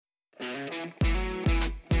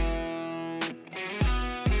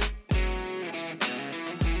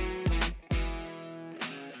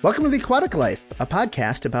Welcome to the Aquatic Life, a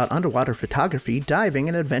podcast about underwater photography, diving,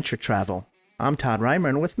 and adventure travel. I'm Todd Reimer,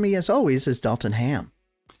 and with me, as always, is Dalton Ham.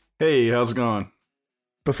 Hey, how's it going?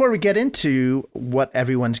 Before we get into what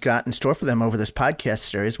everyone's got in store for them over this podcast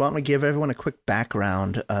series, why don't we give everyone a quick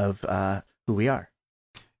background of who we are?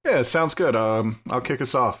 Yeah, sounds good. I'll kick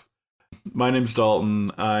us off. My name's Dalton.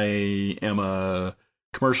 I am a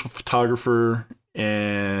commercial photographer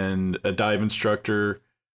and a dive instructor.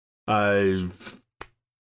 I've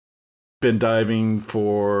been diving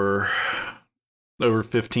for over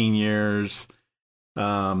 15 years.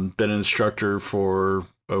 Been an instructor for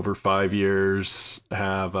over 5 years.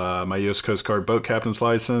 Have my U.S. Coast Guard boat captain's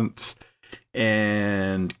license,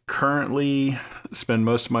 and currently spend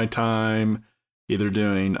most of my time either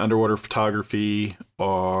doing underwater photography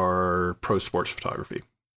or pro sports photography.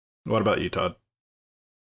 What about you, Todd?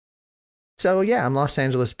 So yeah, I'm Los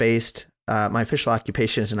Angeles based. My official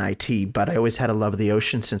occupation is in IT, but I always had a love of the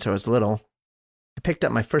ocean since I was little. I picked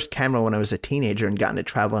up my first camera when I was a teenager and got into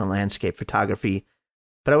travel and landscape photography,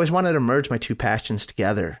 but I always wanted to merge my two passions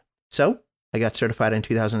together. So I got certified in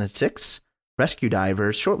 2006, rescue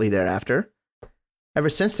diver shortly thereafter. Ever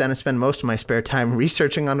since then, I spend most of my spare time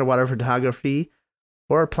researching underwater photography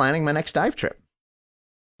or planning my next dive trip.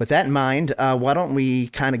 With that in mind, why don't we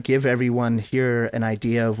kind of give everyone here an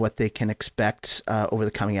idea of what they can expect over the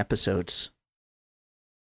coming episodes?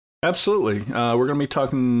 Absolutely. We're going to be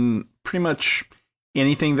talking pretty much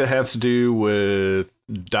anything that has to do with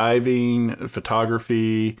diving,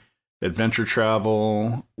 photography, adventure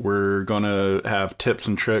travel. We're going to have tips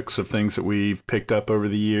and tricks of things that we've picked up over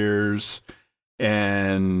the years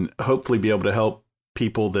and hopefully be able to help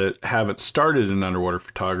people that haven't started in underwater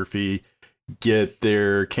photography get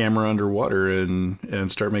their camera underwater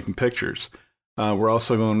and start making pictures. We're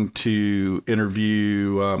also going to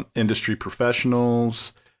interview industry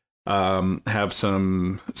professionals, have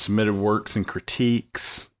some submitted works and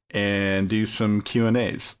critiques, and do some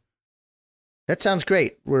Q&As. That sounds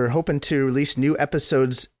great. We're hoping to release new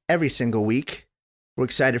episodes every single week. We're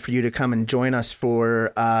excited for you to come and join us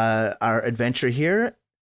for our adventure here.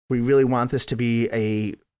 We really want this to be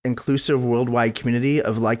a inclusive worldwide community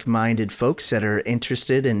of like-minded folks that are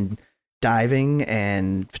interested in diving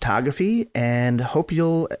and photography, and hope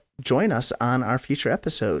you'll join us on our future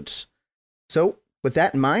episodes. So with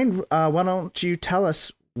that in mind, why don't you tell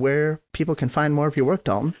us where people can find more of your work,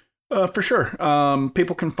 Dalton? For sure.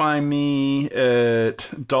 People can find me at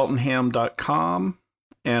daltonham.com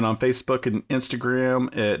and on Facebook and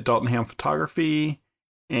Instagram at Dalton Ham Photography,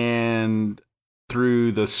 and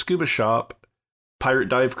through the scuba shop,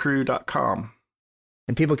 piratedivecrew.com.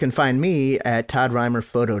 And people can find me at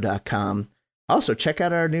toddreimerphoto.com. Also, check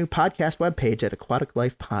out our new podcast webpage at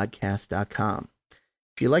aquaticlifepodcast.com.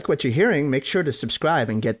 If you like what you're hearing, make sure to subscribe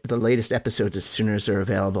and get the latest episodes as soon as they're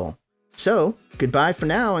available. So, goodbye for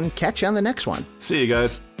now and catch you on the next one. See you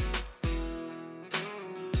guys.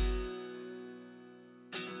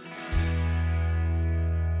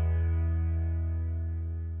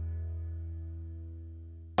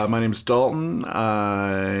 My name's Dalton.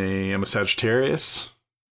 I am a Sagittarius.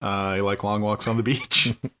 I like long walks on the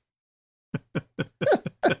beach.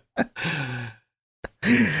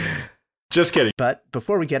 Just kidding. But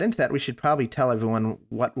before we get into that, we should probably tell everyone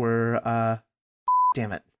what we're...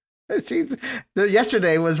 damn it. See,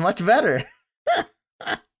 yesterday was much better.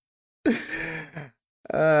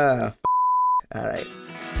 All right.